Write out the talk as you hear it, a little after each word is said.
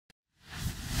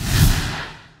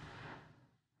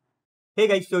Hey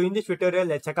guys, so in this tutorial,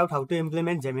 let's check out how to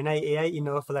implement Gemini AI in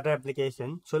our Flutter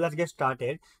application. So let's get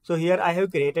started. So here I have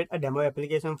created a demo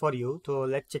application for you. So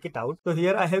let's check it out. So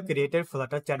here I have created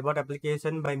Flutter chatbot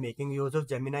application by making use of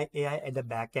Gemini AI at the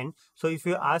backend. So if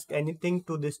you ask anything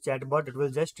to this chatbot, it will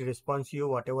just respond to you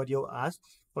whatever you ask.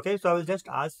 Okay, so I will just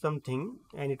ask something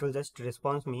and it will just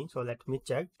respond me. So let me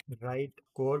check. Write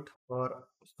code for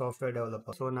software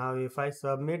developer. So now if I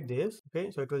submit this,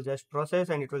 okay, so it will just process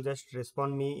and it will just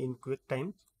respond me in quick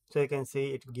time. So you can see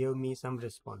it give me some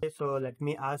response. Okay, so let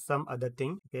me ask some other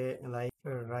thing. Okay, like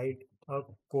write a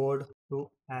code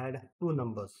to add two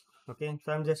numbers. Okay,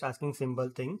 so I'm just asking simple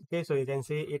thing. Okay, so you can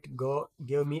see it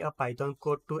give me a Python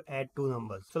code to add two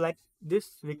numbers. So like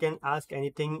this, we can ask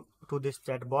anything to this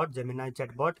chatbot, Gemini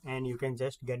chatbot, and you can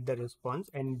just get the response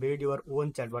and build your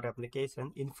own chatbot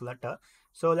application in Flutter.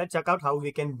 So let's check out how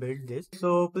we can build this.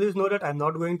 So please know that I'm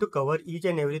not going to cover each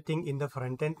and everything in the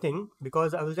front end thing,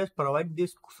 because I will just provide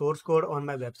this source code on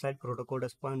my website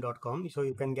protocodespoint.com, so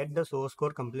you can get the source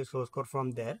code, complete source code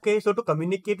from there. Okay, so to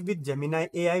communicate with Gemini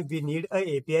AI, we need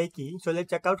a API key. So let's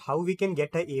check out how we can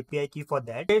get a API key for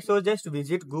that. Okay, so just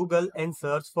visit Google and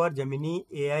search for Gemini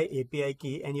AI API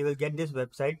key and you will get this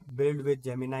website built with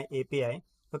Gemini API.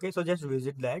 Okay, so just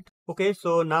visit that. Okay,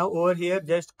 so now over here,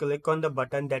 just click on the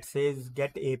button that says get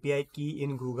API key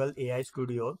in Google AI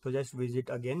Studio. So just visit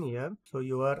again here. So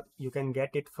you can get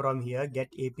it from here, get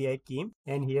API key,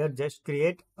 and here just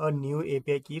create a new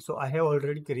API key. So I have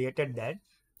already created that.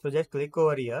 So just click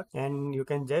over here and you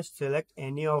can just select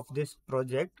any of this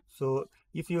project. So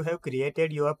if you have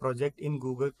created your project in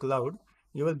Google Cloud,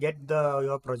 you will get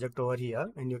your project over here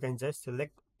and you can just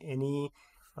select any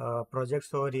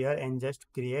projects over here and just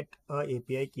create a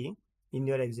API key in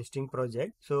your existing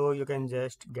project. So you can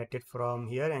just get it from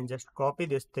here and just copy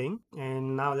this thing.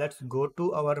 And now let's go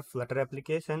to our Flutter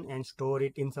application and store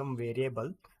it in some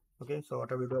variable. Okay, so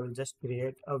what I will do, I will just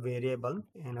create a variable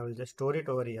and I will just store it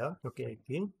over here. Okay,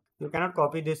 key. You cannot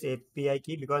copy this API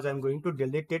key because I'm going to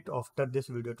delete it after this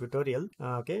video tutorial.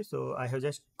 Okay, so I have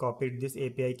just copied this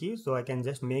API key so I can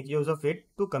just make use of it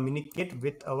to communicate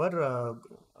with our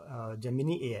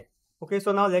Gemini AI. Okay,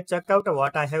 so now let's check out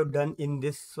what I have done in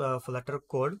this Flutter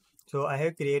code. So I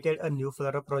have created a new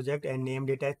Flutter project and named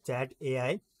it as Chat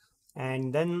AI.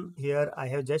 And then here I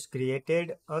have just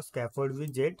created a scaffold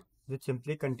widget which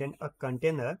simply contain a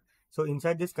container. So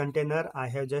inside this container, I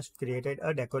have just created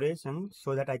a decoration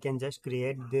so that I can just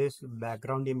create this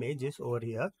background images over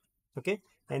here. Okay,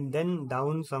 and then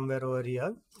down somewhere over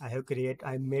here,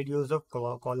 I made use of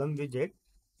column widget,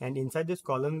 and inside this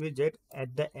column widget,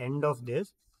 at the end of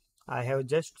this, I have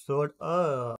just stored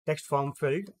a text form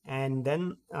field, and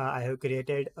then I have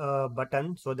created a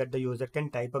button so that the user can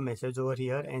type a message over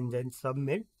here and then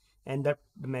submit, and that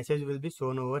the message will be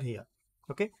shown over here.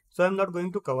 Okay, so I'm not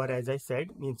going to cover, as I said,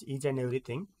 means each and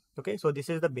everything. Okay, so this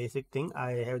is the basic thing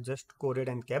I have just coded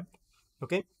and kept.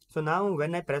 Okay, so now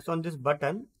when I press on this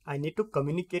button, I need to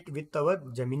communicate with our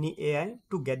Gemini AI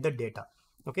to get the data.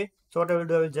 Okay, so what I will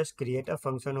do, I will just create a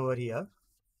function over here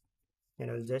and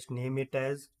I will just name it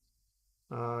as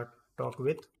talk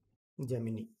with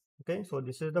Gemini. Okay, so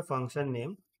this is the function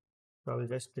name. So I will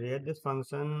just create this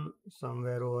function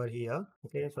somewhere over here.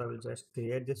 Okay, so I will just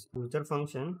create this future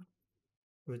function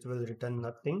which will return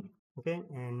nothing. Okay,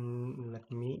 and let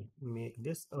me make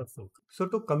this a hook. So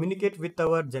to communicate with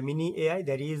our Gemini AI,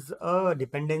 there is a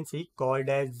dependency called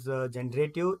as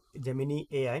generative Gemini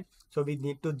AI. So we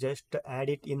need to just add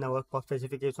it in our pub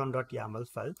specification.yaml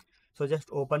file. So just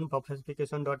open pub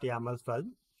specification.yaml file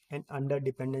and under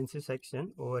dependency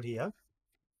section over here,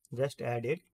 just add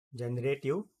it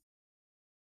generative.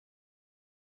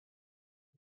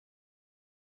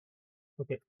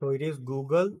 Okay, so it is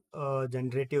Google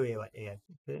generative AI.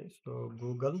 Okay, so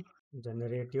Google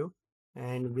generative,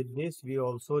 and with this we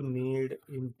also need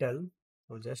Intel.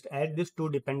 So just add these two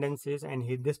dependencies and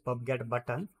hit this pub-get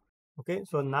button. Okay,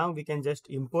 so now we can just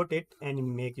import it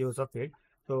and make use of it.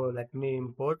 So let me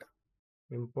import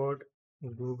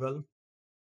Google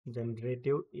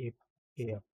generative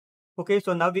AI. Okay,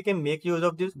 so now we can make use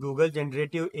of this Google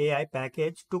Generative AI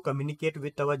package to communicate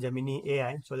with our Gemini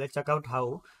AI. So let's check out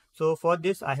how. So for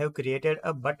this, I have created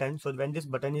a button. So when this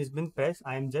button is being pressed,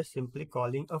 I am just simply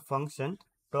calling a function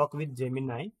talk with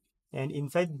Gemini. And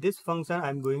inside this function,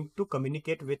 I'm going to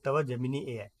communicate with our Gemini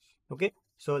AI. Okay,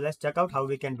 so let's check out how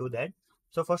we can do that.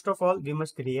 So first of all, we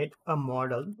must create a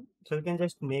model. So you can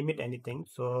just name it anything.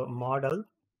 So model.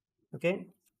 Okay,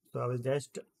 so I will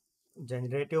just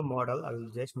generative model I will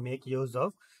just make use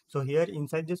of. So here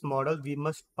inside this model we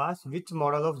must pass which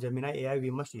model of Gemini AI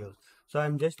we must use. So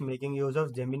I'm just making use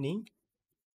of Gemini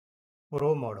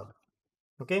Pro model.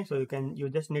 Okay, so you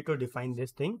just need to define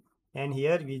this thing, and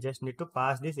here we just need to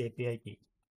pass this API key.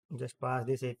 Just pass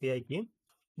this API key.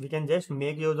 We can just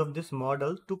make use of this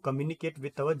model to communicate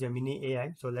with our Gemini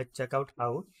AI. So let's check out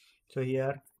how. So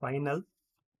here final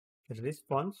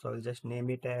response, so I'll just name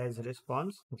it as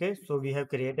response. Okay, so we have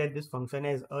created this function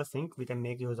as async. We can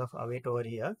make use of await over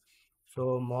here.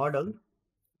 So model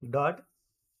dot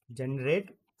generate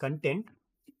content.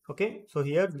 Okay, so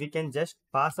here we can just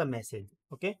pass a message.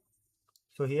 Okay,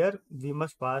 so here we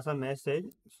must pass a message.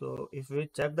 So if we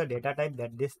check the data type,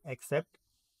 that this accept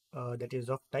that is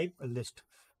of type list.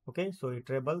 Okay, so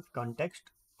iterable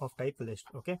context of type list.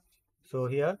 Okay, so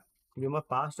here we must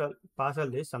pass a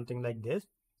list, something like this.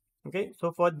 Okay,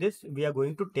 so for this we are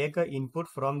going to take a input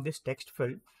from this text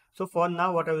field. So for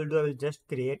now what I will do, I will just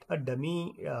create a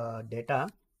dummy data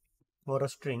or a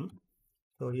string.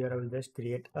 So here I will just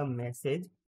create a message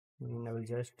and I will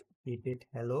just keep it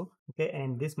hello. Okay,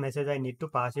 and this message I need to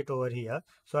pass it over here.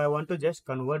 So I want to just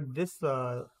convert this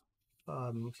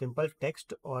simple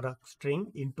text or a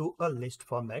string into a list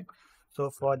format.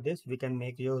 So for this we can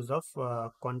make use of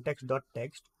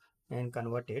context.text and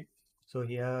convert it. So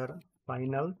here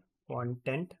final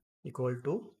content equal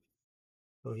to,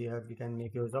 so here we can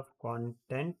make use of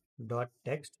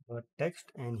content.text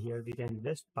and here we can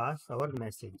just pass our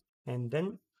message, and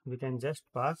then we can just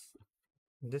pass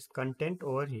this content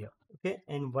over here. Okay,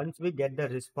 and once we get the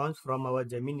response from our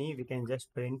Gemini, we can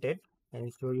just print it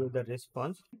and show you the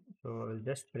response. So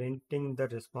just printing the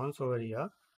response over here.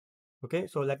 Okay,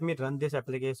 so let me run this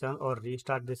application or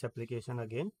restart this application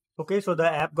again. Okay, so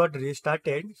the app got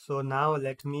restarted. So now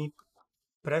let me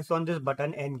press on this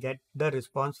button and get the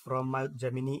response from my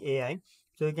Gemini AI.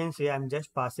 So you can see I'm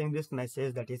just passing this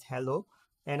message, that is hello,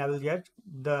 and I will get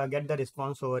the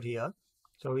response over here.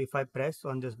 So if I press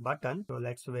on this button, so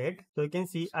let's wait. So you can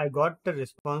see I got the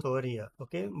response over here.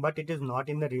 Okay, but it is not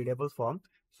in the readable form.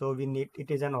 So we need,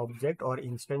 it is an object or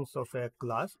instance of a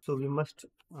class. So we must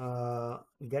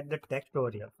get the text over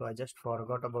here. So I just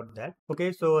forgot about that.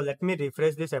 Okay, so let me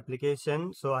refresh this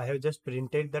application. So I have just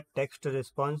printed the text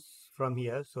response from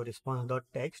here. So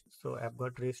response.text. So app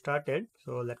got restarted.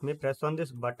 So let me press on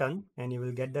this button and you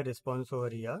will get the response over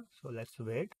here. So let's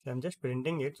wait. So I'm just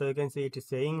printing it. So you can see it is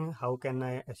saying how can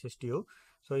I assist you.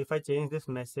 So if I change this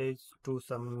message to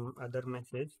some other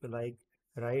message like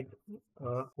write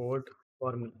a code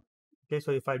for me. Okay,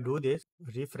 so if I do this,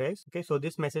 refresh. Okay, so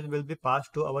this message will be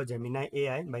passed to our Gemini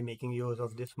AI by making use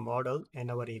of this model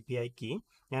and our API key,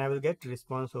 and I will get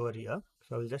response over here.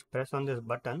 So I will just press on this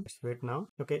button. Let's wait now.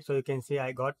 Okay, so you can see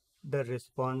I got the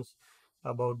response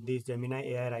about this Gemini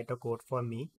AI write a code for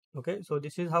me. Okay, so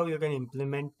this is how you can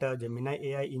implement Gemini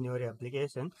AI in your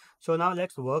application. So now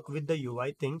let's work with the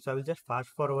UI thing. So I will just fast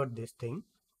forward this thing.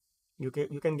 You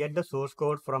can get the source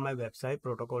code from my website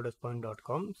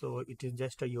protocodespoint.com. So it is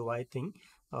just a UI thing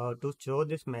to show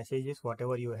this messages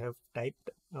whatever you have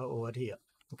typed over here.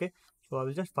 Okay, so I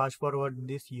will just fast forward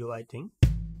this UI thing.